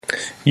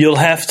You'll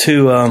have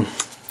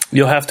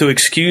to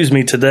excuse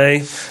me today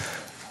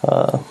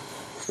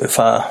if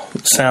I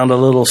sound a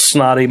little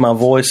snotty. My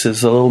voice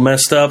is a little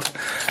messed up.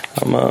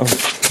 I'm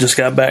just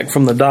got back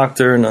from the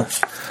doctor and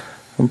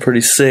I'm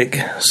pretty sick,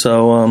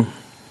 so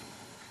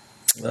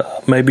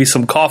maybe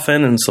some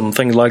coughing and some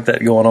things like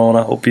that going on.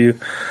 I hope you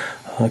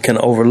can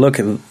overlook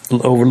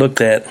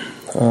that.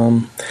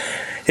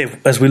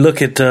 As we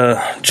look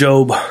at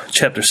Job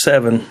chapter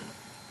 7.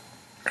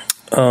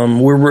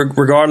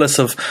 Regardless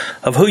of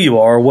who you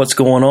are, what's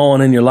going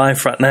on in your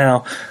life right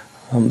now,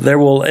 there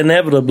will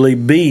inevitably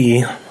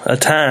be a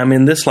time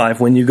in this life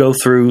when you go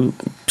through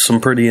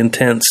some pretty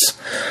intense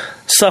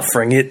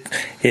suffering.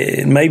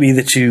 It may be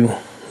that you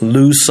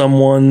lose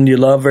someone you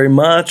love very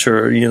much,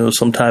 or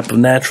some type of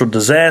natural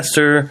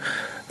disaster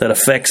that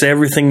affects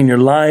everything in your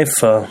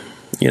life.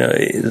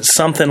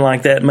 Something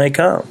like that may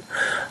come,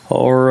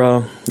 or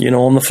on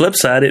the flip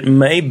side, it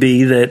may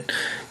be that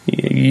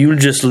you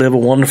just live a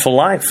wonderful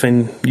life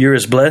and you're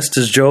as blessed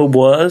as Job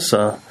was.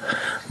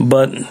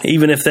 But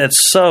even if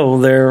that's so,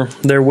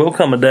 there will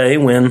come a day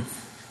when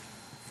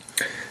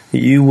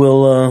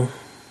you'll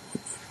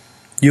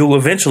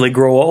eventually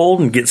grow old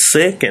and get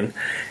sick,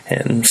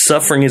 and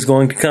suffering is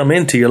going to come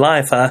into your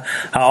life. I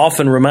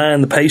often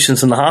remind the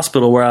patients in the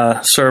hospital where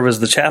I serve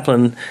as the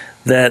chaplain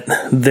that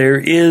there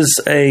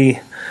is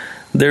a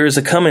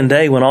coming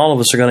day when all of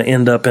us are going to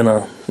end up in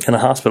a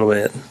hospital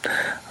bed.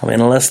 I mean,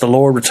 unless the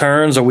Lord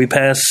returns or we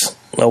pass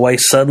away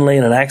suddenly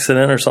in an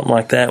accident or something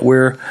like that,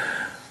 we're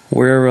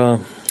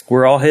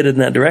all headed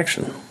in that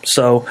direction.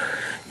 So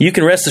you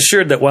can rest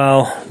assured that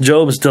while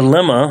Job's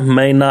dilemma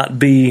may not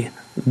be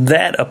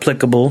that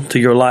applicable to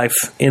your life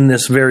in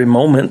this very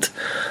moment,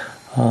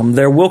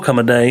 there will come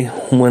a day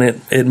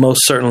when it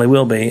most certainly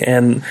will be,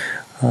 and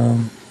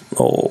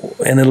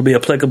it'll be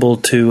applicable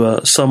to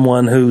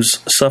someone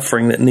who's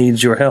suffering that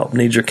needs your help,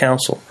 needs your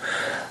counsel.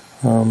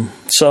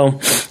 So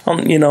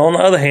on the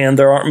other hand,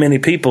 there aren't many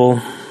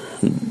people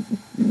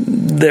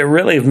that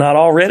really have not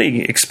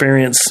already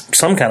experienced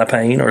some kind of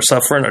pain or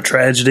suffering or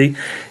tragedy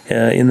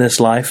in this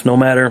life, no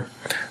matter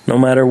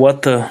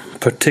what the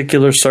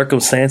particular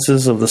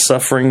circumstances of the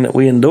suffering that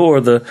we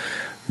endure. The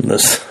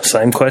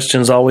same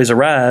questions always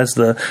arise.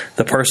 The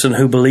person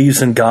who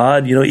believes in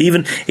God,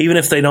 even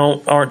if they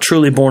aren't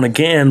truly born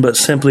again, but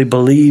simply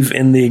believe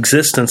in the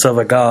existence of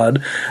a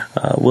God,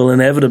 will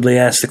inevitably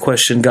ask the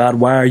question, God,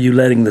 why are you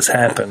letting this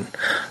happen?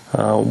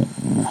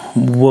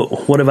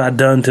 What have I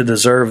done to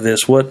deserve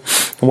this?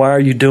 Why are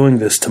you doing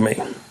this to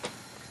me?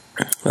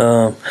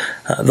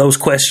 Those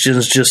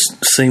questions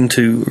just seem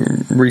to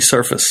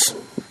resurface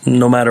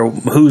no matter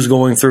who's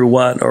going through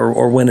what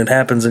or when it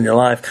happens in your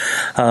life.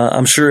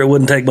 I'm sure it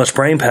wouldn't take much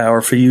brain power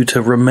for you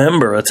to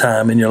remember a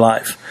time in your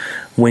life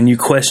when you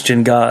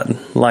question God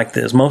like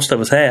this. Most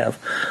of us have.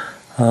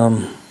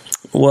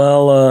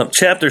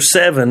 Chapter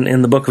 7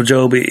 in the book of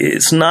Job,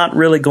 it's not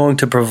really going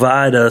to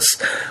provide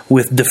us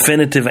with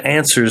definitive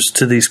answers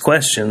to these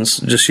questions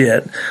just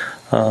yet.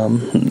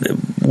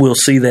 We'll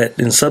see that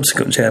in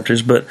subsequent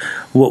chapters, but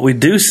what we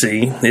do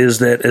see is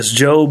that as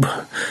Job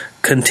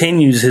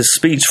continues his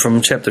speech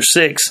from chapter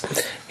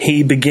 6,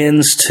 he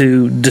begins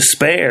to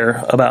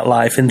despair about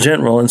life in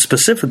general and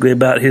specifically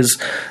about his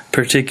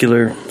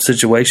particular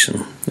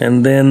situation.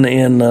 And then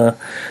in the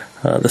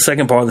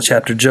second part of the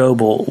chapter, Job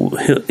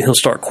he'll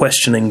start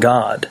questioning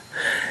God.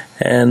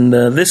 And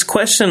this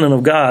questioning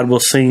of God will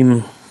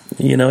seem,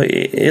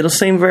 it'll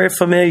seem very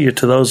familiar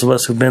to those of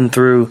us who've been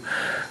through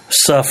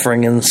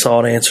suffering and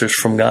sought answers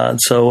from God.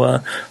 So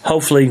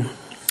hopefully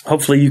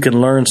you can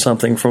learn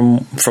something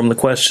from the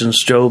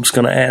questions Job's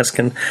going to ask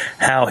and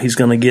how he's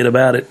going to get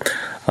about it.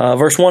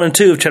 Verse 1 and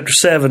 2 of chapter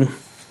 7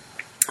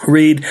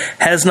 read,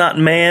 Has not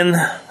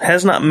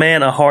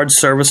man a hard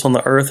service on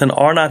the earth, and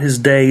are not his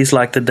days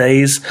like the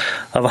days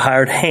of a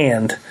hired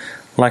hand,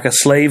 like a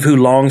slave who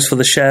longs for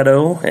the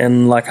shadow,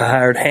 and like a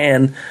hired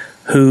hand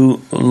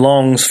who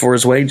longs for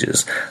his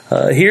wages?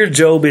 Here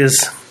Job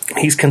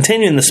he's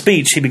continuing the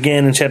speech he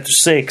began in chapter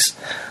 6.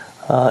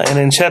 And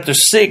in chapter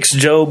 6,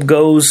 Job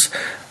goes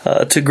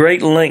to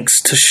great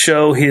lengths to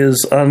show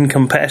his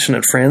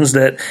uncompassionate friends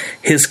that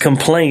his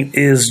complaint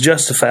is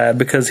justified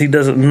because he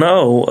doesn't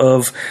know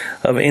of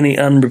any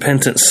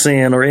unrepentant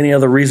sin or any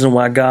other reason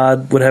why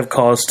God would have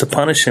cause to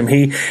punish him.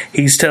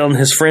 He's telling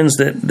his friends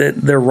that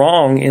they're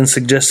wrong in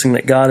suggesting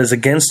that God is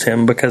against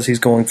him because he's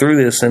going through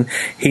this and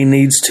he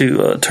needs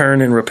to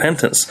turn in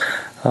repentance.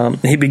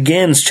 He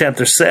begins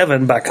chapter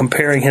 7 by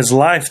comparing his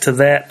life to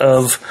that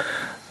of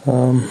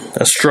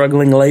a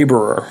struggling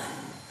laborer.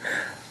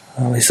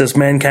 He says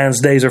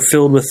mankind's days are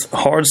filled with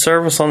hard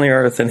service on the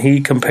earth, and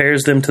he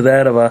compares them to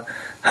that of a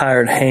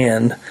hired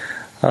hand.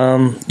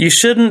 You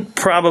shouldn't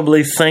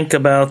probably think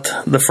about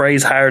the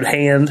phrase hired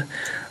hand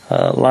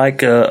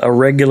like a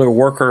regular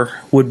worker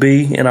would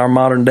be in our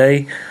modern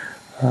day.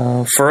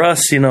 For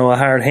us, a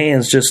hired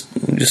hand is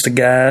just a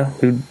guy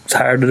who's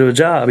hired to do a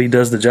job. He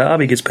does the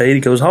job, he gets paid,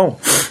 he goes home.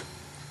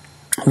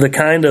 The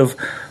kind of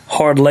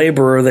hard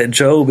laborer that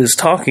Job is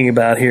talking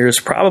about here is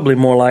probably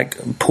more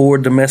like poor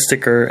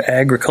domestic or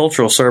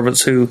agricultural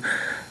servants who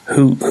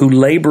who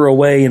labor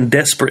away in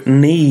desperate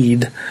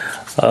need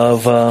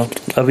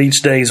of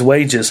each day's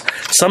wages.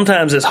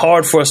 Sometimes it's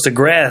hard for us to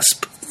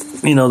grasp,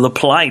 the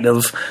plight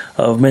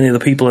of many of the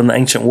people in the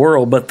ancient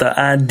world, but the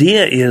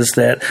idea is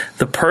that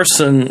the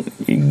person,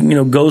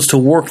 goes to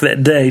work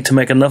that day to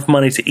make enough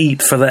money to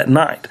eat for that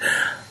night.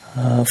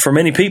 For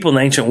many people in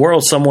the ancient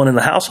world, someone in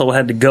the household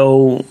had to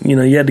go,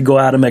 you had to go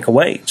out and make a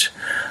wage.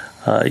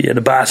 You had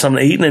to buy something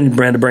to eat and then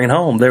you had to bring it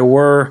home. There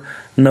were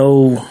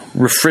no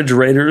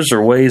refrigerators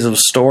or ways of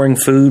storing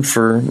food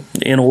for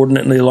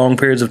inordinately long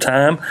periods of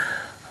time.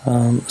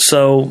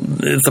 So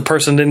if the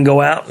person didn't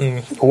go out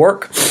and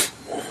work,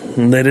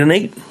 they didn't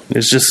eat.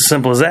 It's just as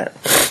simple as that.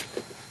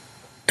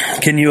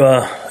 Can you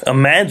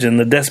imagine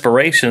the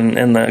desperation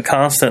and the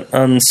constant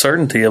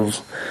uncertainty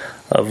of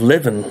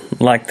living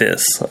like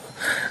this?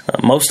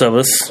 Most of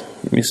us,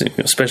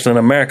 especially in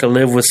America,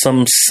 live with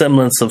some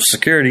semblance of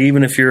security.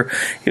 Even if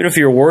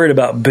you're worried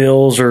about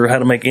bills or how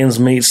to make ends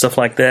meet, stuff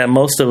like that,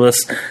 most of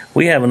us,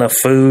 we have enough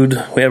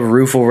food, we have a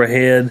roof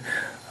overhead,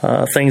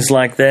 things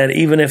like that.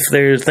 Even if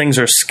things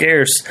are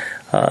scarce,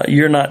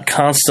 you're not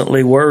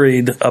constantly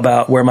worried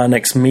about where my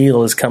next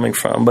meal is coming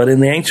from. But in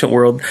the ancient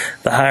world,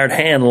 the hired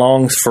hand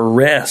longs for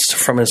rest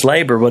from his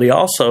labor, but he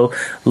also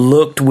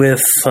looked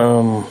with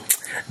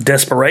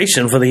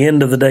desperation for the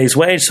end of the day's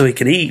wage so he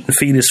could eat and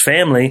feed his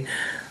family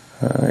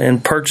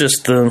and purchase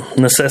the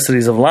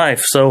necessities of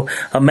life. So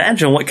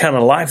imagine what kind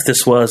of life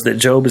this was that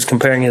Job is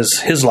comparing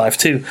his life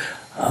to.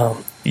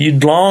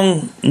 You'd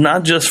long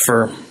not just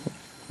for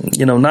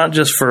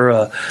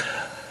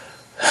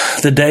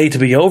the day to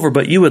be over,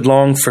 but you would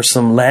long for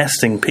some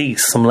lasting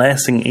peace, some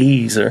lasting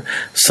ease, or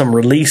some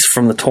release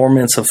from the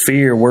torments of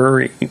fear,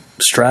 worry,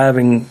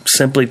 striving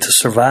simply to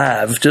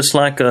survive. Just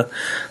like a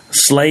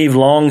slave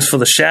longs for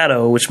the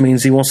shadow, which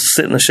means he wants to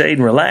sit in the shade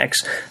and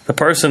relax. The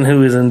person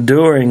who is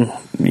enduring,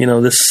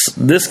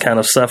 this kind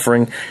of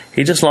suffering,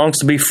 he just longs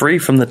to be free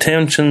from the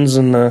tensions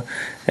and the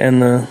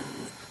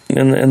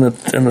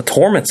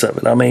torments of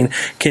it. I mean,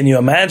 can you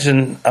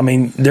imagine? I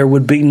mean, there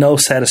would be no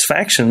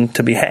satisfaction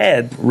to be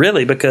had,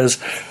 really, because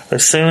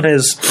as soon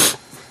as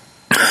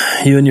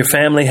you and your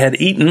family had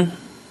eaten,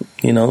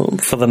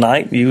 for the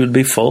night, you would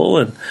be full,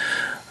 and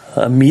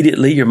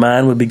immediately your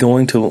mind would be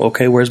going to,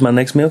 okay, where's my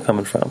next meal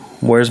coming from?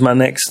 Where's my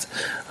next,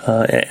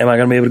 am I going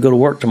to be able to go to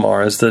work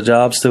tomorrow? Is the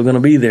job still going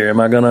to be there? Am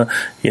I going to,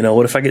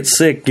 what if I get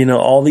sick?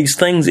 All these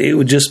things, it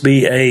would just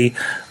be an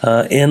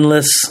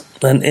endless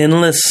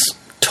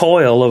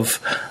toil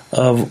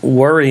of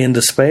worry and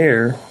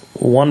despair,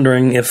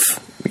 wondering if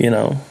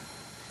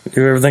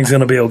everything's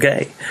going to be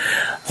okay.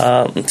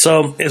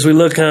 So as we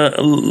look,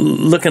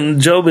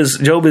 Job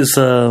is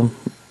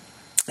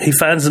he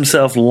finds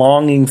himself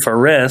longing for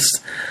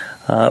rest,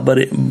 but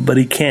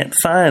he can't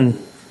find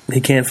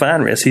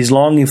rest. He's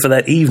longing for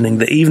that evening.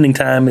 The evening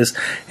time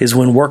is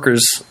when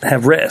workers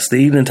have rest. The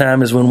evening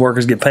time is when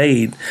workers get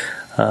paid.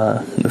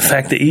 In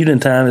fact, the evening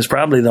time is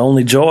probably the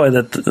only joy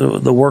that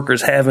the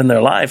workers have in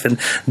their life, and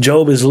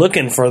Job is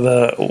looking for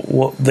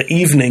the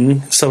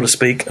evening, so to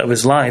speak, of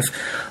his life,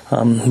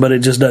 but it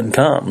just doesn't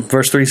come.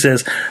 Verse 3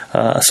 says,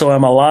 "So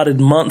I'm allotted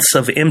months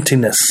of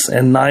emptiness,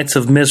 and nights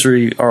of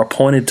misery are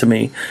appointed to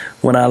me.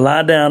 When I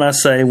lie down, I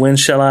say, when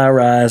shall I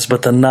arise?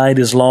 But the night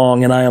is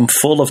long, and I am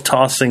full of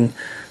tossing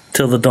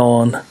till the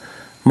dawn.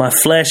 My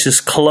flesh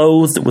is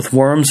clothed with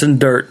worms and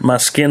dirt. My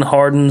skin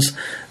hardens,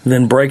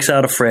 then breaks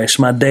out afresh.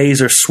 My days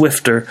are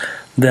swifter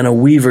than a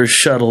weaver's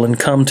shuttle and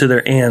come to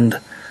their end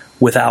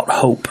without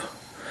hope."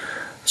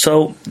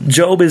 So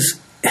Job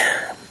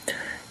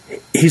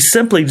he's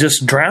simply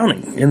just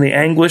drowning in the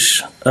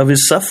anguish of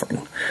his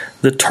suffering.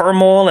 The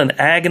turmoil and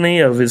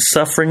agony of his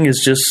suffering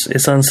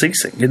it's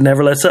unceasing. It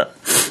never lets up.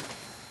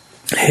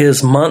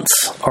 His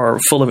months are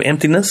full of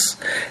emptiness,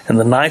 and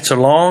the nights are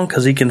long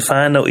because he can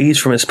find no ease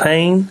from his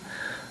pain.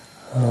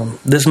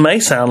 This may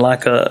sound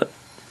like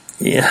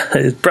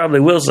it probably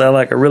will sound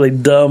like a really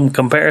dumb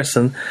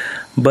comparison,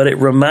 but it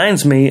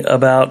reminds me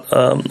about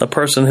a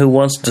person who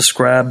once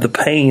described the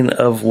pain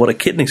of what a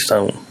kidney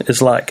stone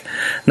is like.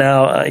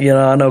 Now,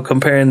 I know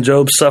comparing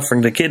Job's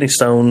suffering to kidney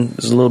stone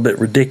is a little bit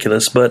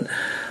ridiculous, but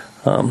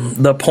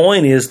the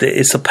point is that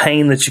it's a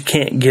pain that you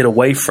can't get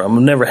away from.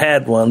 I've never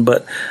had one,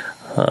 but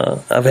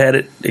I've had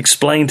it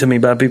explained to me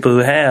by people who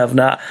have.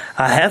 Now,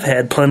 I have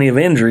had plenty of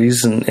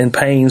injuries and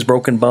pains,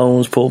 broken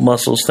bones, pulled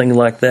muscles, things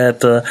like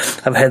that.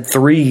 I've had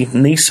 3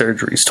 knee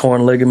surgeries,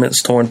 torn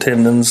ligaments, torn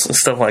tendons, and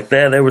stuff like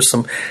that. There was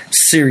some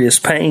serious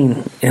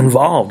pain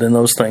involved in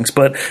those things,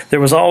 but there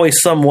was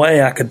always some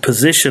way I could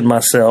position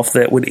myself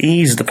that would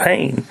ease the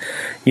pain.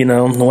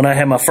 When I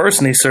had my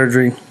first knee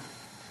surgery,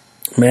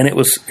 man, it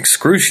was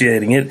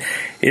excruciating.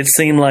 It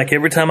seemed like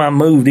every time I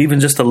moved,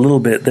 even just a little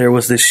bit, there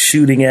was this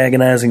shooting,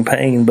 agonizing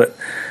pain. But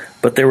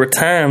there were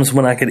times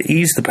when I could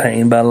ease the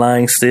pain by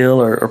lying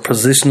still or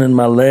positioning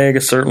my leg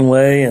a certain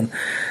way. And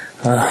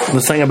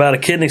the thing about a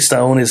kidney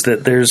stone is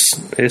that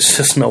it's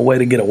just no way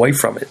to get away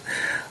from it.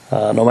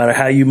 No matter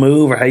how you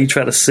move or how you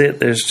try to sit,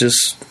 there's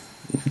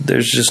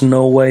just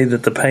no way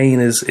that the pain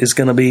is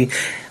going to be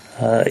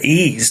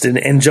eased.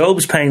 And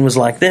Job's pain was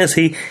like this.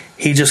 He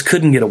just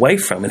couldn't get away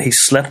from it. He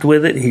slept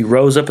with it. He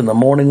rose up in the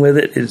morning with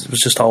it. It was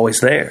just always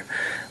there.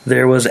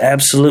 There was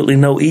absolutely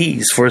no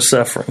ease for his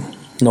suffering,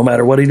 no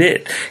matter what he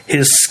did.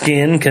 His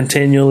skin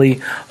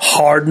continually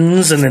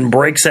hardens and then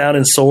breaks out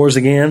in sores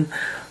again.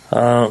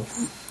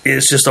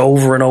 It's just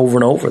over and over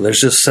and over. There's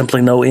just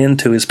simply no end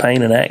to his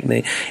pain and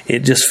agony.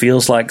 It just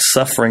feels like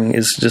suffering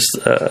is just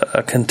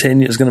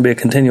is going to be a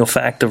continual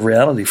fact of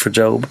reality for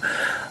Job.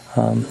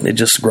 It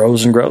just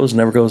grows and grows,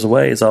 never goes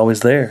away. It's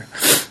always there.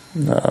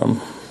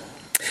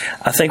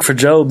 I think for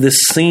Job, this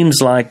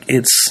seems like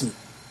it's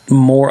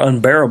more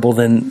unbearable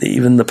than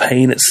even the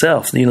pain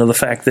itself. The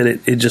fact that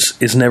it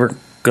just is never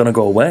going to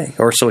go away,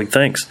 or so he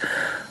thinks.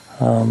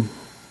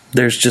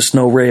 There's just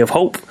no ray of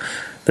hope.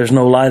 There's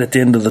no light at the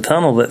end of the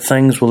tunnel that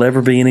things will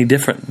ever be any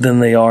different than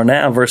they are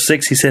now. Verse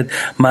 6, he said,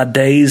 "My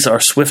days are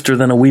swifter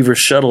than a weaver's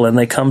shuttle, and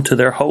they come to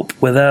their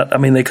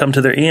they come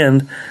to their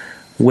end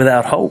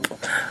without hope."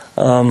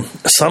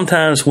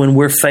 Sometimes when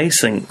we're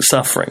facing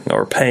suffering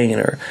or pain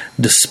or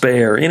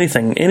despair,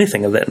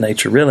 anything of that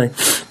nature, really,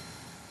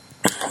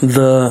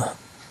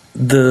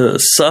 the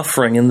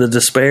suffering and the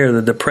despair,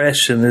 the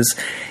depression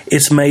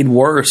it's made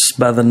worse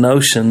by the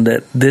notion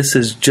that this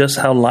is just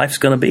how life's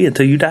going to be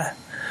until you die.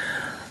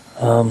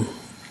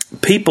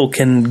 People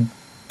can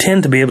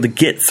tend to be able to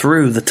get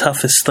through the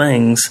toughest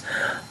things,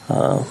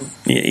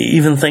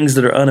 even things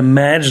that are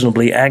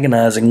unimaginably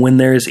agonizing, when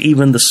there is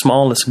even the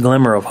smallest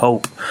glimmer of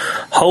hope.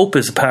 Hope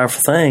is a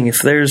powerful thing.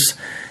 If there's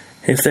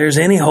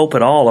any hope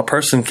at all, a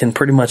person can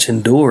pretty much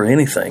endure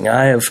anything.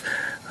 I have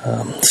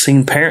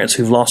seen parents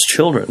who've lost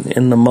children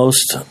in the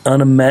most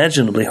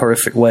unimaginably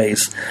horrific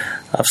ways.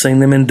 I've seen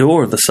them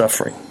endure the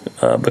suffering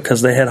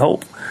because they had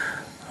hope.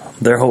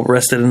 Their hope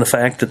rested in the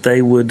fact that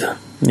they would,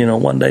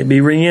 one day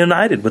be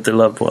reunited with their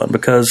loved one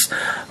because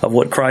of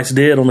what Christ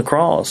did on the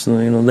cross.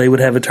 They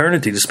would have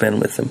eternity to spend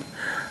with him.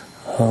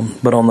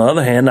 But on the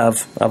other hand,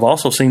 I've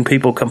also seen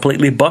people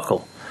completely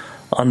buckle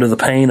under the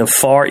pain of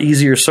far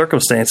easier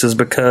circumstances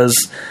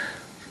because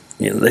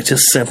they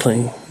just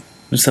simply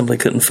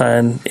couldn't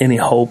find any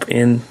hope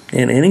in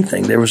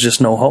anything. There was just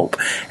no hope.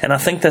 And I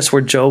think that's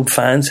where Job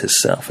finds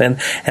himself. And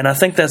I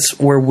think that's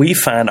where we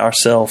find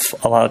ourselves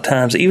a lot of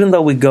times. Even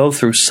though we go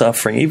through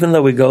suffering, even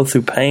though we go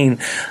through pain,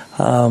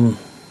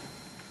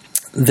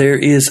 there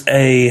is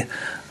a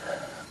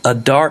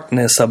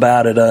darkness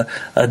about it,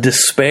 a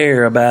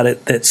despair about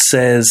it that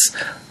says,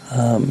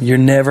 you're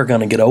never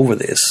going to get over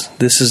this.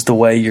 This is the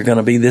way you're going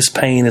to be. This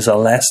pain is a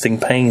lasting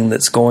pain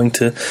it's going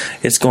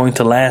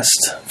to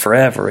last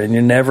forever, and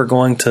you're never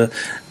going to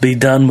be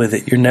done with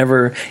it.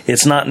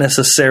 It's not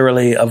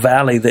necessarily a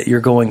valley that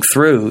you're going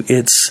through.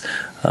 It's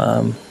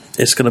going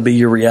to be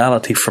your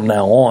reality from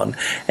now on.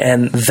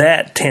 And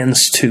that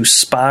tends to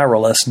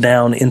spiral us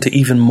down into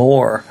even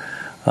more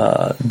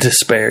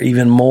despair,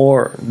 even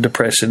more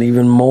depression,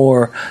 even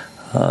more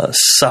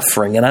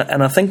suffering. And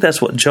I think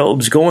that's what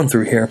Job's going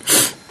through here.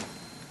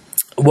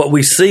 What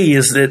we see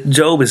is that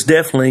Job is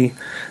definitely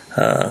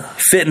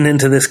fitting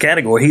into this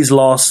category. He's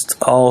lost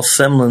all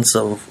semblance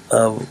of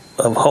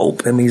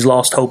hope. I mean, he's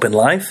lost hope in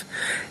life,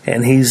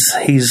 and he's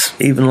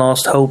even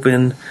lost hope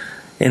in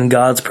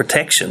God's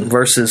protection.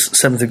 Verses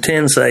 7 through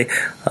 10 say,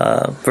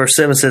 verse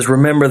 7 says,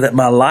 "Remember that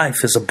my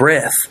life is a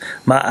breath.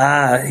 My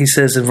eye," he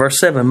says in verse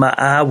 7, "my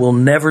eye will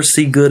never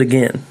see good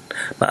again.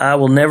 My eye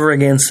will never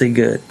again see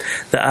good.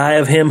 The eye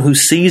of him who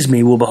sees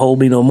me will behold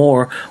me no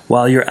more.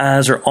 While your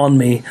eyes are on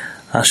me,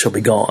 I shall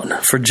be gone."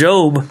 For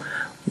Job,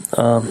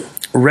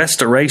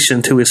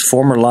 restoration to his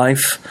former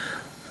life,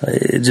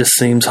 it just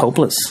seems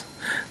hopeless.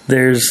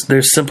 There's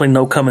simply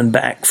no coming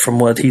back from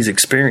what he's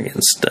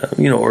experienced,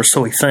 or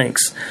so he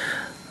thinks.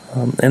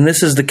 And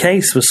this is the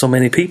case with so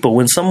many people.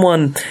 When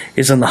someone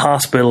is in the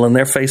hospital and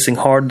they're facing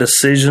hard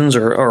decisions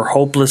or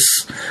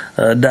hopeless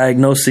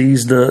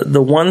diagnoses,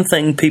 the one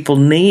thing people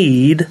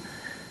need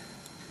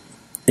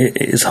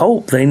is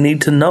hope. They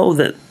need to know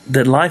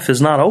that life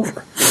is not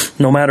over,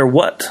 no matter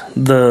what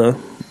the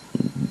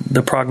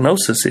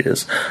prognosis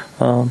is.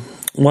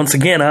 Once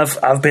again,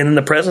 I've been in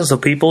the presence of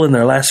people in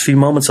their last few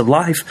moments of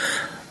life,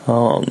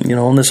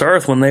 on this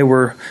earth, when they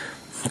were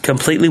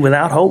completely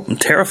without hope and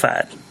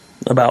terrified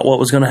about what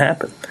was going to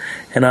happen.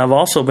 And I've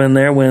also been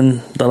there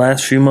when the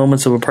last few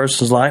moments of a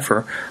person's life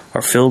are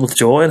filled with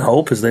joy and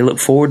hope as they look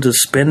forward to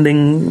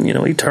spending,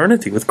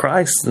 eternity with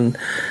Christ, and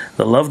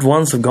the loved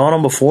ones have gone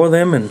on before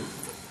them. And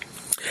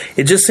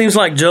it just seems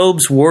like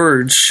Job's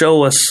words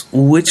show us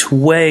which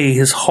way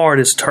his heart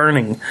is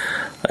turning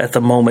at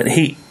the moment.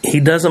 He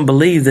doesn't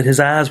believe that his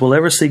eyes will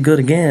ever see good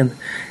again,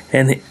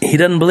 and he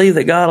doesn't believe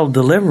that God will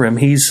deliver him.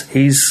 He's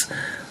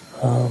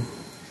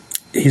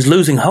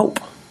losing hope.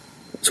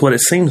 That's what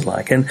it seems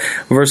like. And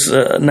verse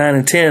 9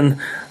 and 10,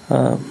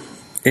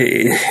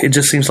 it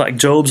just seems like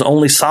Job's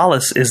only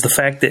solace is the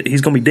fact that he's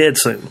going to be dead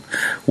soon,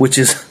 which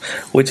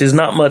is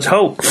not much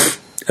hope.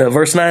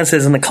 Verse 9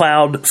 says, "And the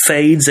cloud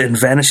fades and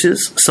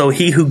vanishes, so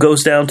he who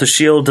goes down to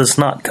Sheol does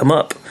not come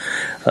up.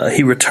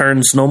 He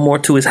returns no more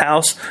to his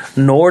house,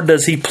 nor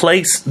does his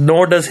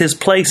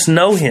place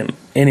know him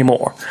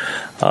anymore."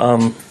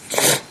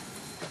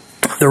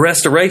 The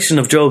restoration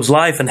of Job's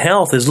life and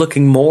health is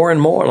looking more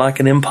and more like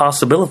an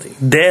impossibility.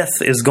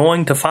 Death is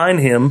going to find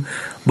him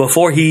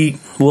before he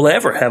will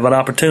ever have an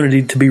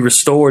opportunity to be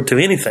restored to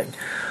anything.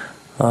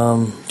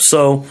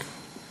 So,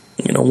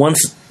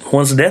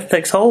 once death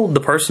takes hold,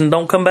 the person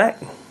don't come back.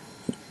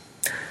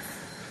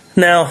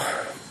 Now,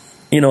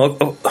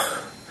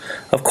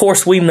 of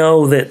course, we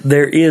know that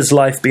there is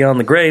life beyond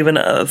the grave, and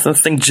I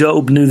think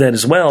Job knew that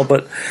as well.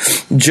 But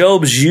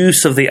Job's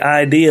use of the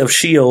idea of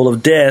Sheol,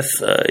 of death,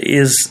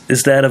 is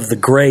that of the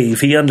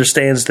grave. He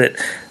understands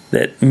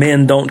that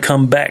men don't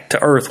come back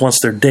to earth once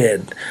they're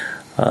dead.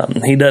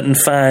 He doesn't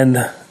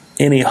find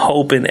any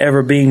hope in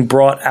ever being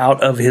brought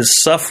out of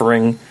his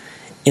suffering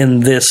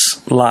in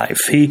this life.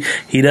 He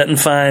doesn't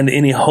find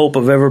any hope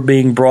of ever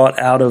being brought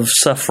out of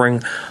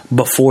suffering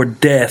before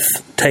death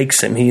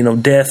takes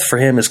him. Death for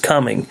him is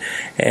coming,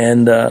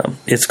 and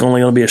it's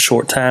only going to be a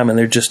short time, and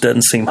there just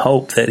doesn't seem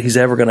hope that he's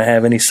ever going to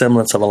have any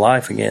semblance of a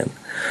life again.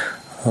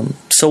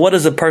 So what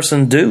does a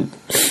person do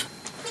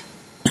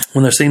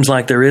when there seems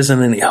like there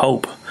isn't any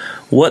hope?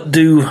 What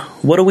do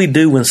we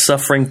do when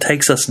suffering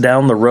takes us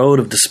down the road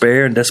of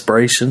despair and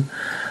desperation?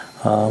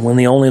 When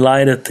the only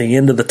light at the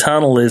end of the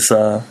tunnel is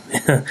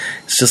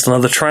it's just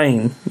another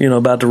train,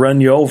 about to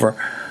run you over.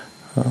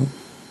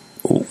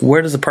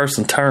 Where does a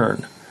person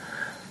turn?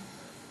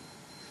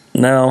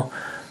 Now,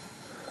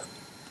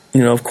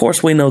 of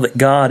course we know that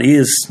God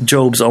is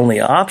Job's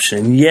only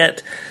option,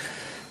 yet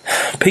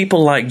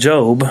people like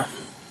Job,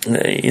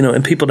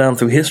 and people down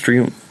through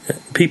history,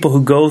 people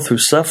who go through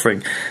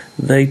suffering,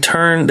 they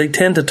tend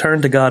to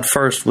turn to God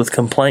first with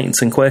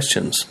complaints and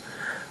questions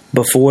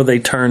before they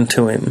turn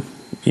to Him,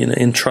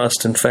 in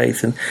trust and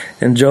faith.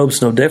 And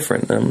Job's no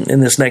different. In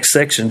this next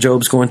section,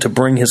 Job's going to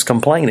bring his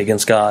complaint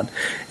against God.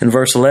 In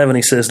verse 11,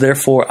 he says,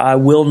 "Therefore I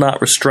will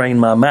not restrain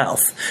my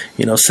mouth."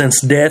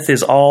 Since death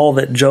is all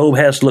that Job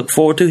has to look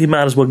forward to, he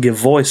might as well give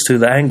voice to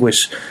the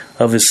anguish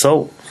of his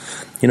soul.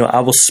 "I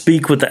will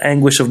speak with the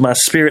anguish of my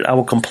spirit. I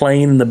will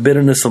complain in the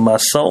bitterness of my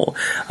soul."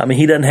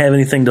 He doesn't have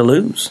anything to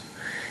lose.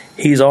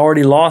 He's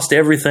already lost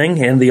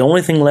everything, and the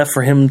only thing left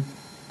for him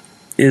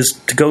is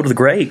to go to the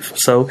grave.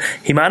 So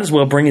he might as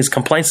well bring his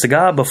complaints to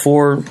God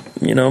before,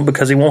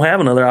 because he won't have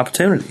another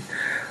opportunity.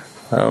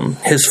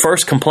 His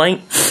first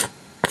complaint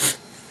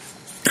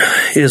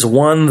is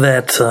one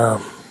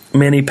that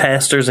many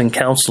pastors and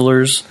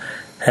counselors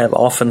have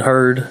often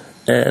heard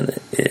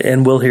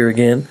and will hear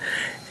again.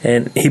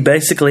 And he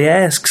basically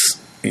asks,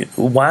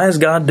 why is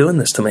God doing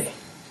this to me?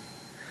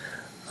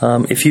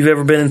 If you've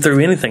ever been through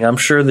anything, I'm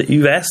sure that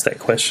you've asked that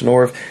question.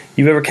 Or if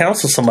you've ever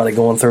counseled somebody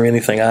going through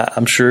anything,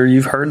 I'm sure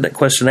you've heard that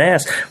question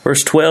asked.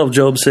 Verse 12,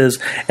 Job says,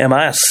 Am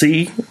I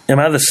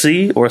the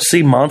sea or a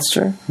sea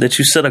monster that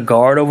you set a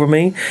guard over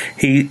me?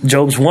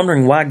 Job's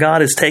wondering why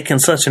God has taken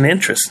such an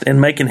interest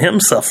in making him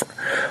suffer.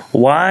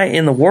 Why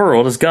in the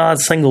world has God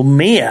singled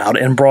me out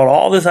and brought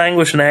all this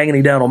anguish and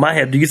agony down on my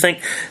head? Do you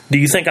think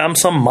I'm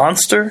some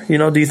monster?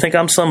 Do you think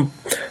I'm some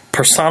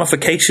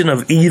personification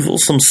of evil,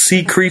 some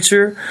sea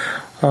creature?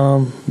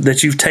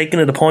 That you've taken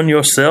it upon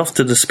yourself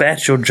to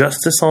dispatch your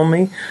justice on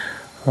me?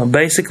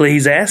 Basically,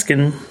 he's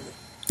asking,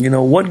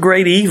 what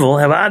great evil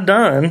have I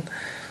done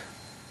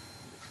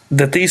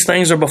that these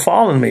things are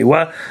befalling me?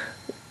 Why?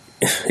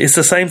 It's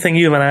the same thing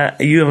you and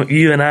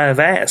I have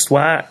asked.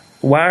 Why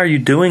are you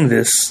doing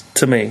this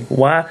to me?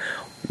 Why?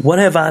 What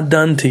have I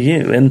done to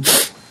you? And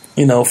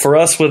for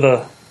us with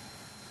a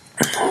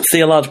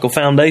theological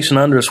foundation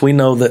under us, we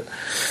know that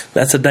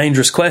that's a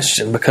dangerous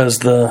question, because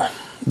the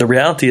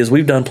reality is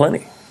we've done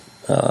plenty.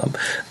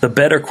 The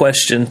better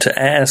question to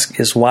ask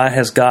is, why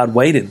has God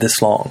waited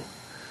this long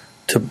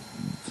to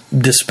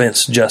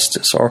dispense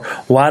justice? Or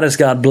why does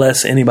God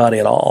bless anybody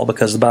at all?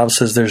 Because the Bible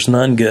says there's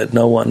none good,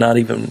 no one, not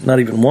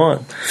even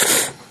one.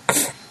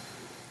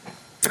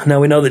 Now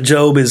we know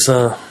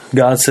that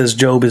God says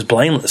Job is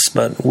blameless,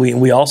 but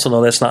we also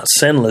know that's not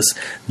sinless.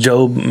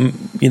 Job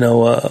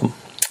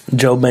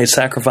made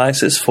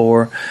sacrifices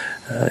for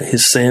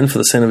his sin, for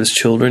the sin of his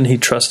children. He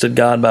trusted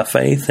God by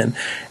faith,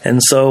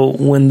 and so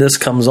when this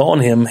comes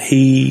on him,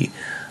 he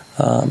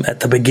at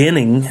the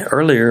beginning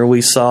earlier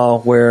we saw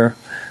where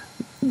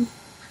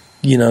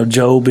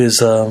Job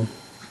is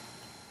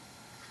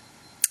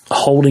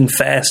holding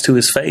fast to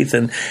his faith,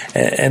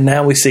 and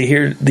now we see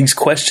here these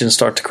questions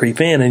start to creep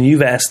in, and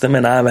you've asked them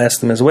and I've asked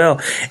them as well.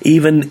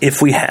 Even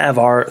if we have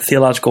our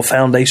theological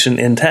foundation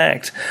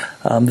intact,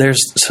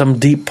 there's some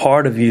deep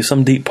part of you,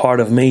 some deep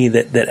part of me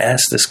that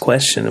asks this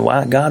question: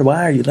 why, God,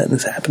 why are you letting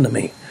this happen to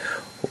me?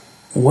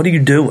 What are you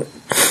doing?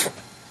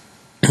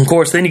 Of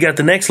course, then you got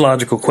the next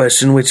logical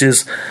question, which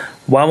is,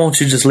 why won't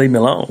you just leave me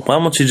alone? Why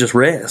won't you just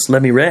rest?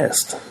 Let me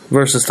rest.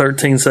 Verses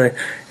 13 say,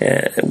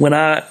 when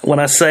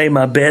I say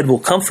my bed will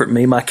comfort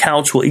me, my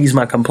couch will ease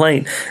my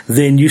complaint,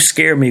 then you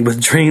scare me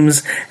with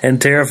dreams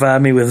and terrify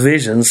me with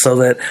visions, so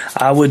that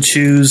I would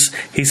choose,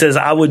 he says,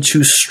 I would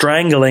choose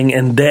strangling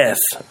and death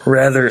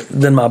rather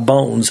than my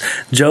bones.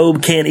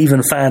 Job can't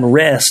even find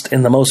rest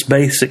in the most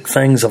basic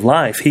things of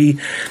life. He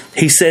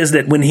says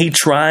that when he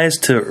tries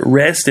to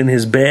rest in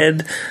his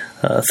bed,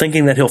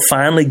 thinking that he'll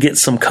finally get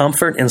some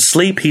comfort. In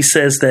sleep, he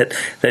says that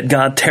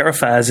God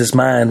terrifies his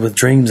mind with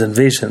dreams and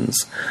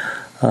visions.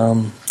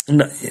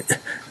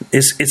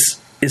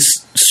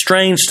 It's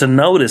strange to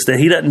notice that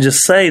he doesn't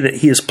just say that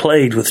he is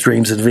plagued with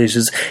dreams and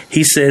visions.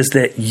 He says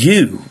that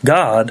you,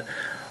 God,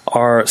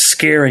 are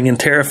scaring and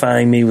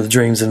terrifying me with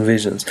dreams and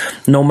visions.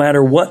 No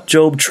matter what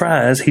Job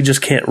tries, he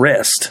just can't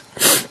rest.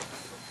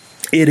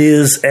 It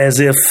is as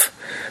if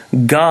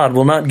God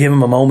will not give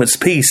him a moment's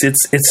peace.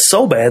 It's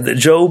so bad that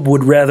Job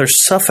would rather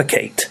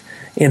suffocate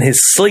in his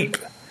sleep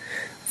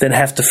than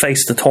have to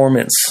face the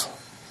torments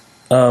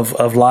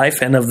of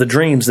life and of the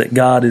dreams that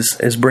God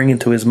is bringing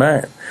to his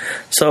mind.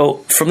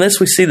 So from this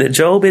we see that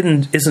Job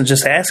isn't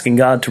just asking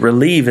God to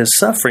relieve his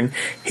suffering.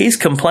 He's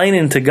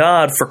complaining to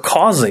God for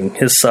causing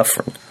his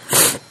suffering.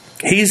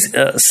 He's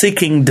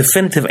seeking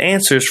definitive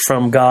answers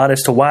from God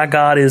as to why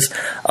God is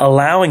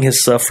allowing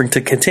his suffering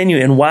to continue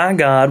and why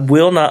God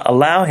will not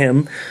allow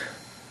him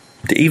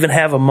to even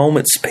have a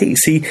moment's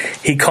peace.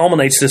 He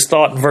culminates this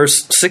thought in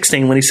verse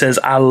 16 when he says,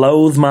 I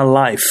loathe my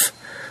life.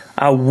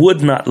 I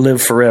would not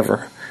live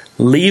forever.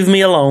 Leave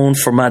me alone,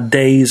 for my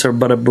days are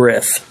but a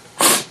breath.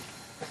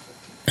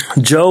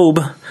 Job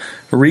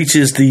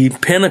reaches the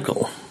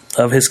pinnacle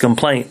of his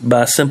complaint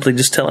by simply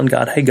just telling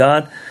God, hey,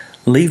 God,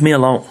 leave me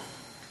alone.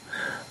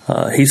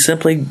 He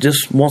simply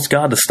just wants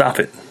God to stop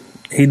it.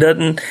 He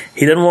doesn't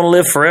want to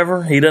live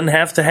forever. He doesn't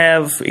have to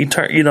have he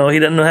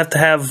doesn't have to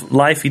have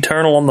life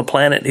eternal on the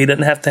planet. He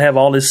doesn't have to have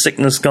all his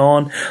sickness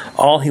gone.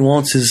 All he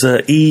wants is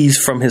ease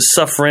from his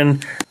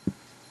suffering.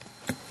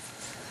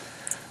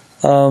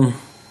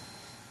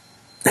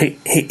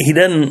 He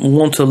doesn't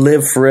want to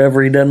live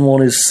forever. He doesn't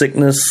want his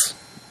sickness,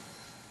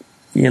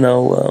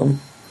 to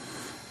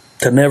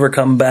never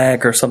come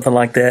back or something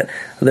like that.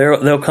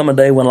 There'll come a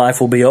day when life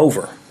will be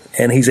over,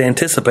 and he's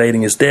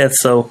anticipating his death.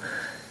 So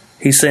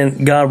he's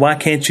saying, God, why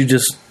can't you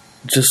just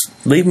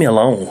leave me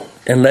alone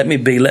and let me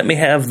be? Let me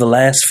have the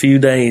last few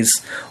days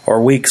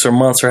or weeks or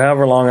months or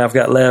however long I've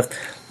got left.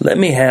 Let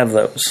me have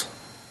those.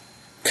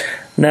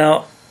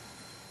 Now,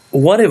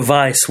 what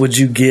advice would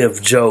you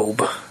give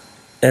Job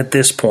at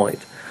this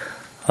point?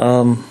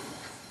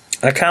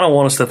 I kind of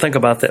want us to think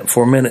about that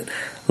for a minute.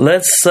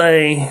 Let's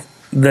say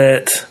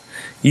that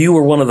you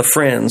were one of the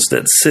friends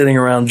that's sitting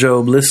around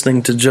Job,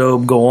 listening to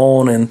Job go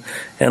on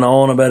and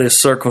on about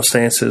his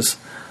circumstances.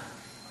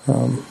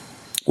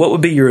 What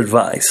would be your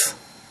advice?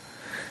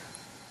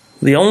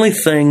 The only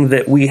thing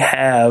that we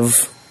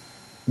have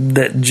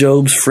that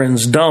Job's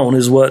friends don't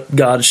is what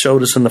God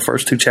showed us in the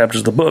first 2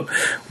 chapters of the book.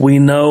 We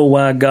know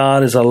why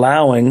God is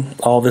allowing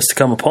all this to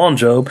come upon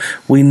Job.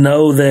 We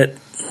know that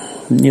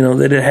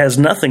that it has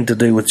nothing to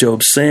do with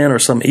Job's sin or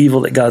some evil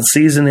that God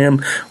sees in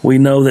him. We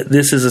know that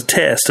this is a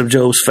test of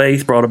Job's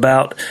faith brought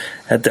about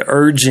at the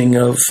urging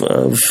of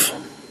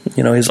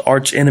his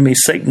arch enemy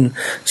Satan.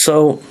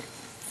 So,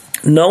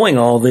 knowing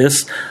all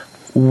this,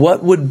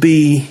 what do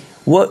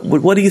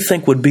you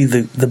think would be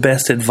the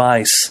best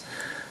advice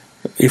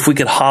if we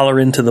could holler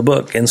into the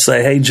book and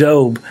say, hey,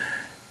 Job,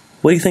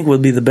 what do you think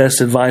would be the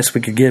best advice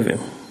we could give him?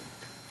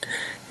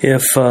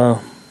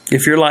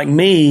 If you're like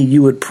me,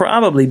 you would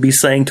probably be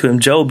saying to him,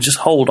 Job, just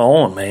hold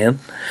on, man.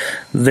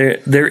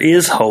 There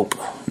is hope.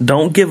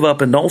 Don't give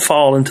up and don't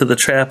fall into the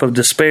trap of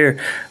despair.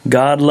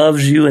 God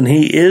loves you and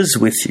he is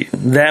with you.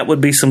 That would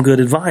be some good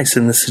advice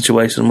in this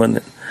situation, wouldn't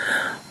it?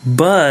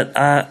 But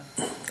I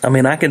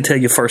can tell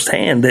you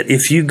firsthand that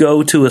if you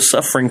go to a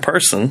suffering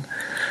person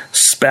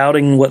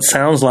spouting what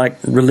sounds like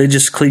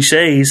religious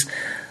cliches,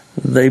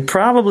 they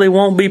probably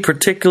won't be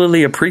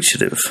particularly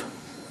appreciative.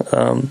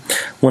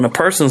 When a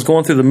person's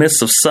going through the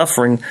midst of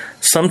suffering,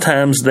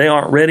 sometimes they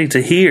aren't ready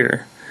to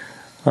hear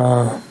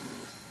that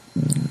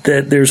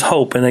there's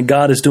hope and that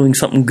God is doing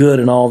something good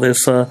in all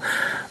this.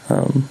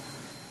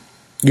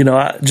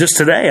 Just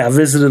today I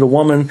visited a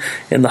woman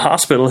in the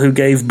hospital who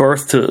gave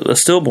birth to a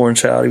stillborn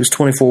child. He was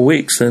 24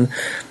 weeks, and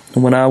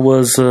when I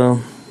was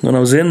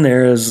in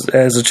there as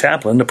a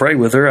chaplain to pray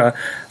with her,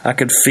 I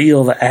could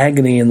feel the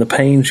agony and the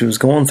pain she was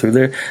going through.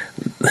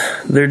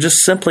 There are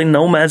just simply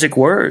no magic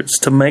words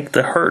to make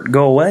the hurt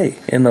go away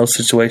in those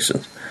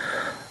situations.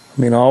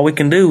 All we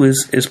can do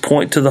is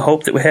point to the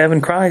hope that we have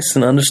in Christ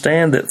and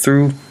understand that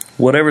through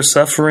whatever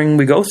suffering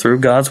we go through,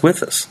 God's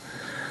with us.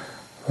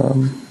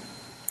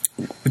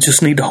 We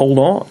just need to hold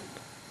on.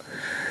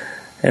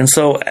 And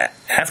so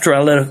after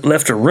I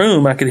left her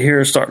room, I could hear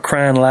her start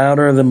crying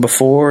louder than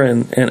before,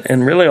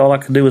 and really all I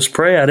could do was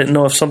pray. I didn't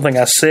know if something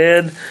I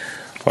said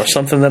or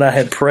something that I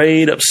had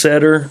prayed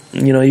upset her,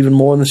 even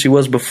more than she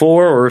was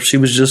before, or if she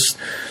was just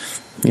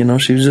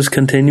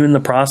continuing the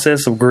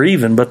process of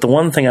grieving. But the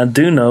one thing I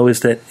do know is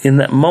that in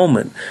that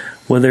moment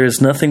where there is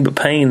nothing but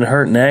pain and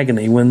hurt and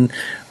agony, when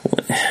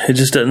it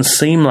just doesn't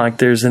seem like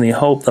there's any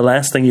hope, the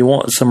last thing you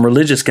want is some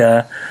religious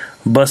guy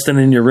busting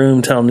in your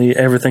room telling you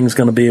everything's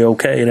going to be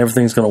okay and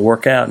everything's going to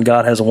work out and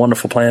God has a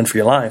wonderful plan for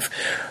your life.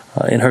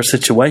 In her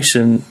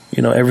situation,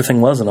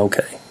 everything wasn't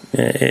okay.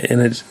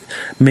 And it's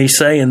me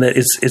saying that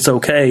it's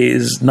okay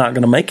is not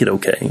going to make it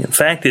okay. In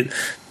fact,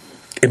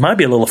 it might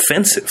be a little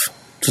offensive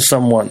to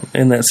someone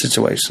in that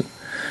situation.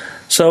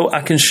 So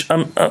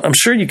I'm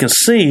sure you can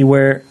see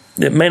where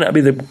it may not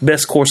be the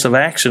best course of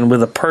action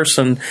with a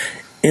person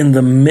in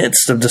the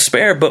midst of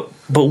despair, but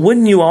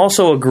wouldn't you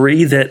also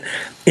agree that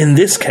in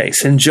this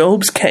case, in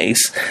Job's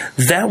case,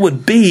 that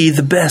would be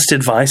the best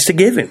advice to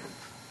give him?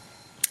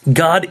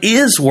 God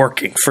is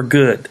working for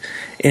good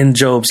in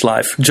Job's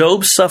life.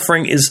 Job's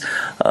suffering is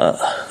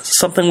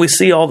something we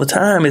see all the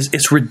time.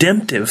 It's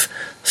redemptive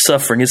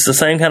suffering. It's the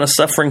same kind of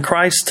suffering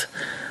Christ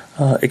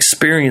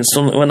experienced.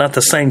 Well, not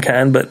the same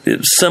kind, but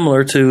it's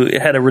similar to,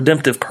 it had a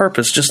redemptive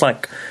purpose, just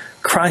like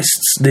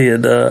Christ's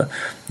did.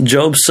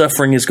 Job's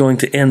suffering is going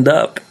to end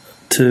up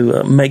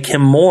to make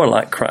him more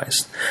like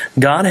Christ.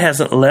 God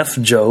hasn't left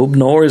Job,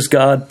 nor is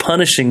God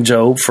punishing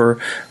Job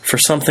for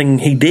something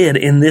he did.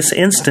 In this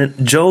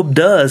instant, Job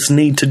does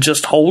need to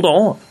just hold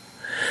on.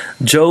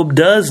 Job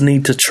does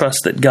need to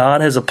trust that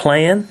God has a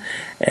plan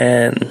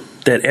and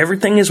that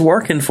everything is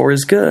working for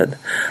his good.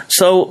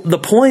 So the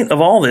point of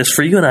all this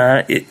for you and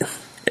I,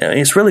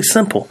 it's really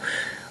simple.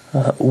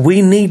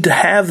 We need to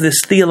have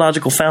this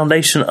theological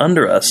foundation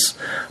under us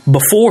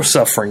before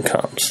suffering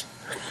comes.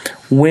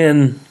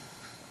 When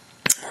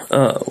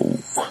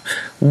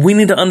we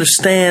need to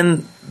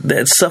understand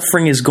that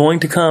suffering is going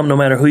to come no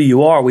matter who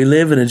you are. We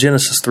live in a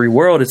Genesis 3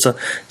 world. It's a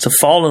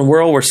fallen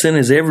world where sin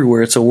is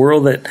everywhere. It's a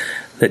world that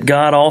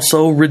God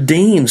also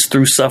redeems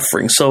through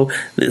suffering. So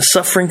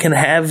suffering can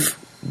have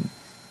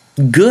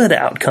good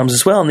outcomes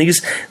as well. And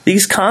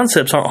these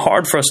concepts aren't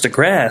hard for us to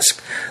grasp.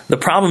 The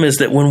problem is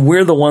that when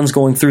we're the ones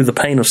going through the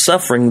pain of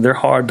suffering, they're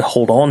hard to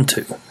hold on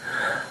to.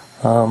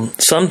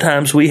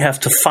 Sometimes we have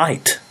to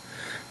fight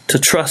to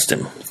trust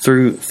Him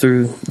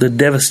through the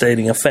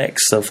devastating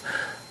effects of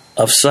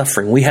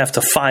suffering. We have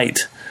to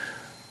fight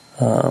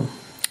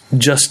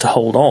just to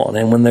hold on.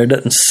 And when there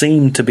doesn't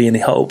seem to be any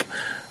hope,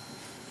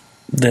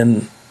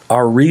 then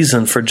our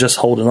reason for just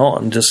holding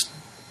on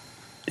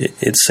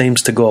it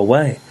seems to go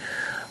away.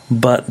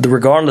 But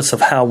regardless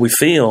of how we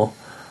feel,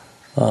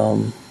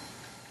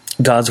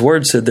 God's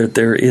Word said that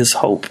there is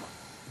hope.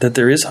 That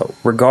there is hope,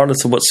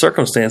 regardless of what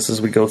circumstances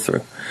we go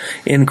through.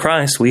 In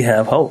Christ, we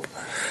have hope.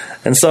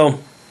 And so,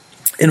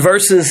 in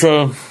verses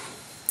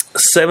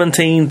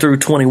 17 through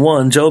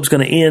 21, Job's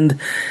going to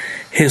end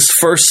his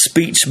first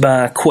speech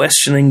by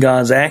questioning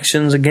God's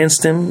actions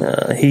against him.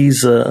 He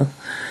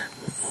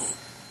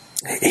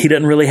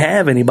doesn't really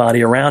have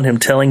anybody around him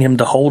telling him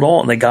to hold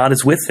on, that God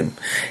is with him.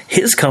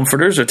 His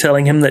comforters are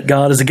telling him that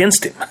God is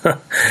against him.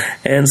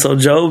 And so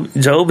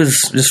Job is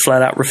just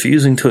flat out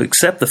refusing to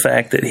accept the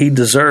fact that he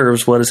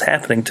deserves what is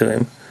happening to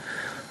him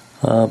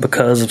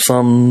because of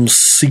some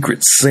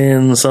secret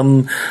sin,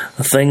 some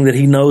thing that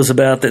he knows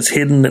about that's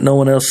hidden that no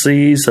one else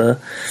sees.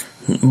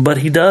 But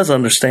he does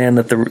understand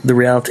that the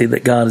reality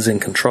that God is in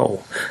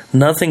control.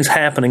 Nothing's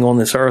happening on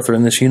this earth or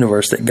in this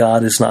universe that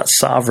God is not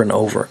sovereign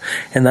over.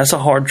 And that's a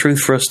hard truth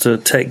for us to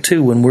take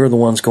too when we're the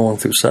ones going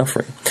through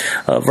suffering.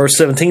 Verse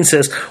 17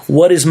 says,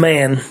 "What is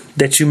man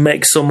that you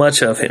make so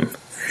much of him,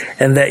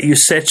 and that you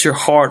set your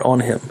heart on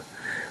him?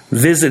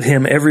 Visit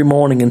him every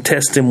morning and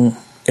test him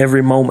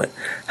every moment.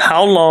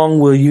 How long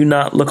will you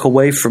not look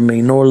away from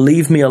me, nor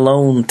leave me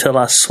alone till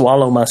I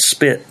swallow my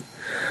spit?"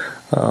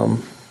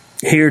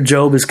 Here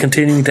Job is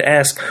continuing to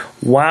ask,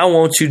 why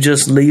won't you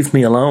just leave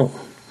me alone?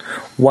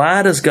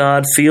 Why does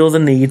God feel the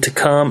need to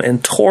come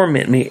and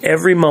torment me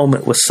every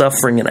moment with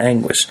suffering and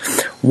anguish?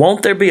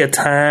 Won't there be a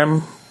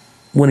time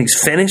when He's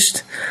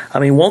finished? I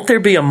mean, won't there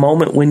be a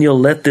moment when you'll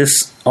let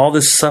all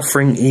this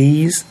suffering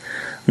ease?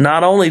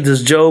 Not only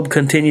does Job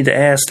continue to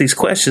ask these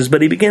questions,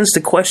 but he begins to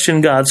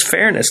question God's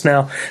fairness.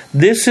 Now,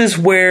 this is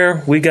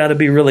where we got to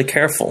be really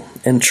careful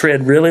and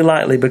tread really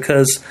lightly,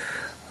 because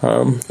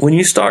when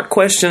you start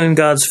questioning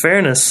God's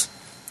fairness,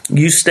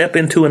 you step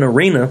into an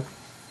arena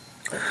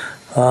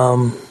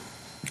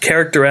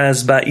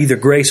characterized by either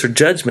grace or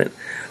judgment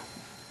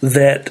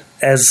that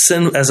as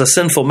a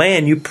sinful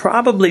man, you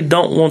probably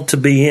don't want to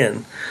be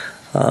in.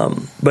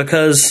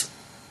 Because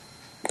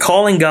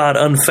calling God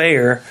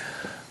unfair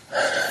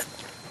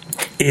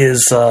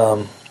is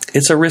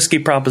it's a risky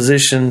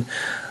proposition.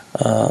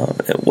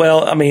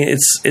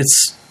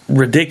 It's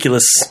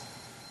ridiculous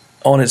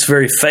on its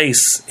very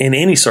face in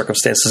any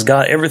circumstances.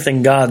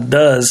 Everything God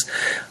does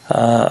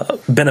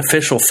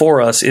beneficial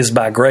for us is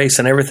by grace,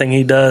 and everything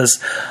He does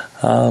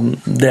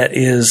that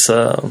is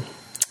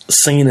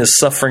seen as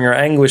suffering or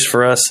anguish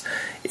for us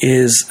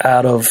is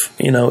out of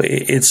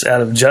it's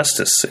out of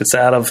justice. It's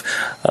out of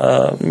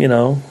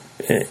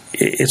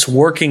it's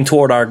working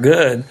toward our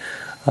good.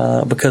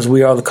 Because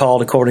we are the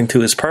called according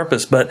to His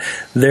purpose. But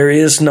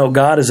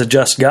God is a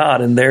just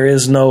God, and there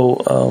is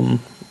no,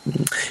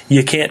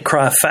 you can't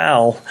cry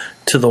foul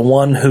to the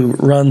one who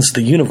runs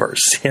the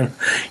universe.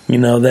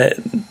 That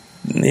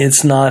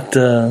it's not,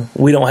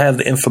 we don't have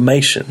the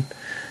information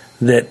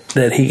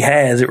that he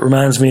has. It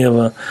reminds me of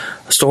a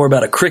story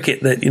about a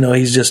cricket that,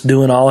 he's just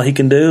doing all he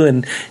can do,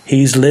 and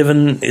he's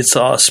living, it's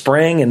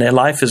spring, and their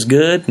life is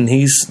good, and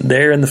he's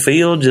there in the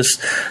field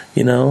just,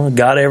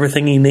 got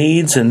everything he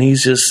needs, and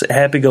he's just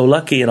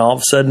happy-go-lucky, and all of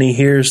a sudden he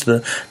hears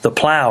the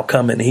plow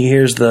coming, he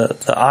hears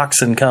the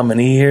oxen coming,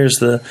 he hears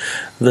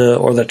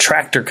the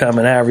tractor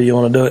coming, however you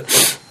want to do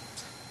it.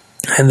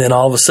 And then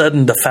all of a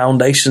sudden the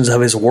foundations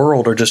of his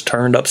world are just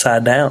turned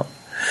upside down.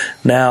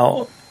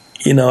 Now,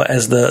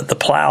 as the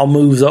plow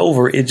moves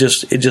over, it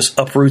just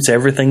uproots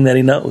everything that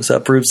he knows,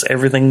 uproots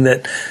everything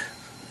that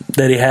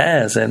he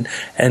has, and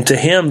to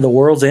him the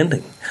world's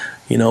ending.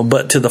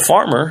 But to the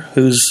farmer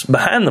who's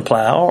behind the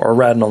plow or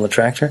riding on the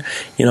tractor,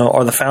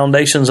 are the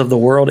foundations of the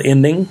world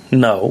ending?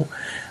 No.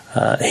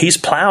 He's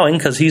plowing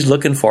because he's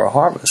looking for a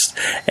harvest.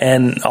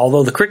 And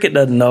although the cricket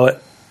doesn't know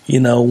it,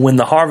 when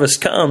the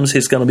harvest comes,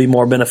 it's going to be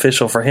more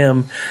beneficial for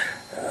him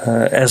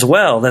as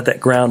well that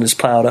ground is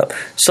plowed up.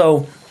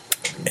 So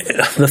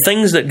the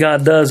things that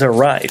God does are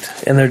right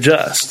and they're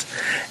just.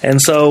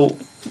 And so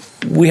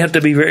we have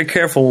to be very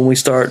careful when we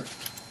start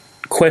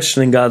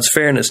questioning God's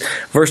fairness.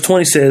 Verse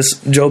 20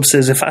 says, Job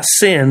says, "If I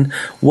sin,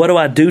 what do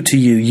I do to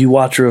you, you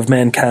watcher of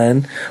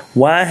mankind?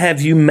 Why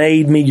have you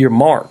made me your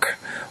mark?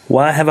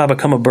 Why have I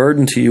become a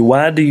burden to you?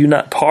 Why do you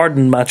not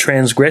pardon my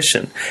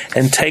transgression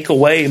and take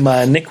away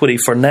my iniquity?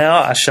 For now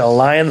I shall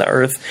lie in the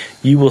earth.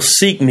 You will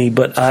seek me,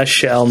 but I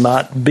shall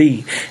not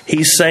be."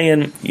 He's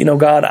saying,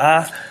 God,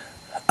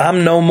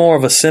 I'm no more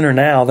of a sinner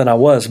now than I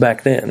was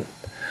back then.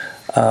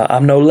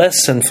 I'm no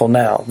less sinful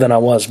now than I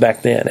was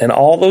back then. And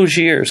all those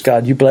years,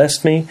 God, you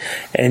blessed me,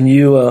 and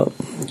you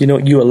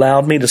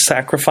allowed me to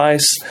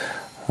sacrifice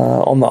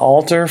on the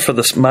altar for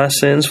my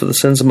sins, for the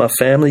sins of my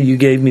family. You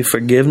gave me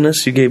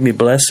forgiveness. You gave me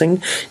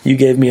blessing. You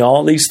gave me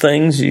all these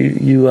things.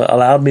 You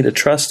allowed me to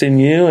trust in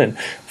you and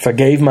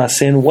forgave my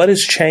sin. What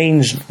has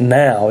changed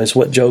now is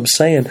what Job's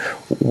saying.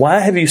 Why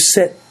have you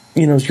set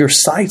your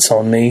sights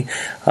on me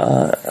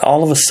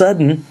all of a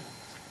sudden?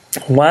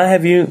 Why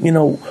have you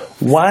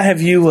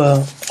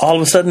all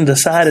of a sudden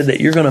decided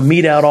that you're going to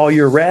mete out all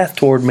your wrath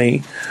toward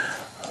me?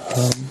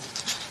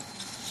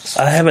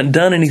 I haven't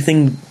done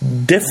anything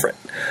different.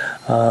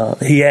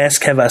 He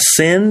asked, have I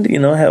sinned?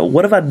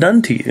 What have I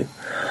done to you?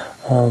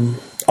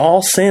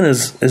 All sin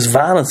is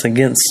violence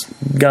against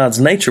God's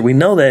nature. We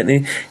know that.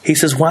 And he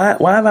says, why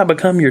have I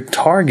become your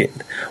target?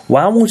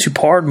 Why won't you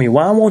pardon me?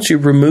 Why won't you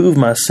remove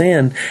my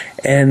sin?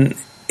 And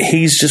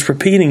he's just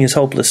repeating his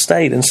hopeless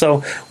state. And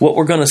so what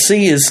we're going to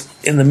see is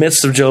in the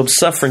midst of Job's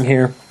suffering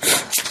here,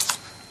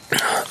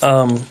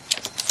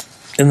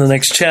 in the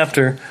next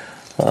chapter,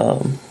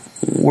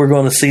 we're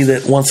going to see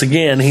that once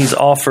again he's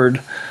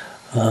offered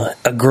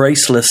a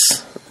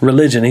graceless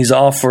religion. He's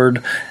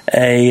offered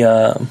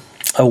a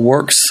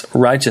works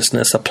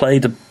righteousness, a pay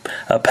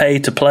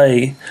to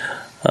play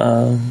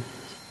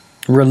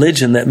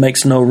religion that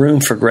makes no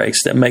room for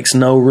grace, that makes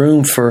no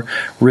room for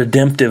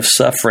redemptive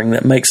suffering,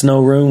 that makes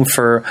no room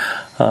for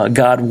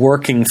God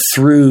working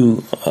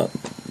through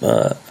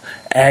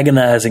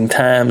agonizing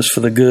times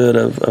for the good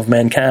of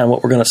mankind.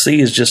 What we're going to see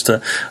is just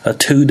a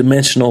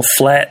two-dimensional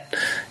flat.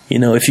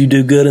 If you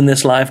do good in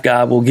this life,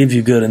 God will give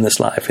you good in this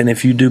life. And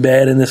if you do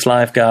bad in this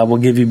life, God will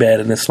give you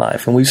bad in this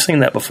life. And we've seen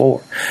that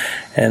before.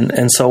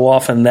 And so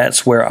often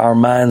that's where our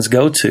minds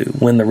go to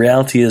when the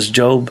reality is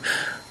Job,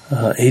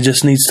 he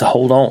just needs to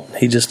hold on.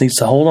 He just needs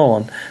to hold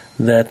on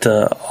that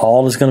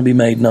all is going to be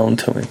made known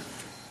to him.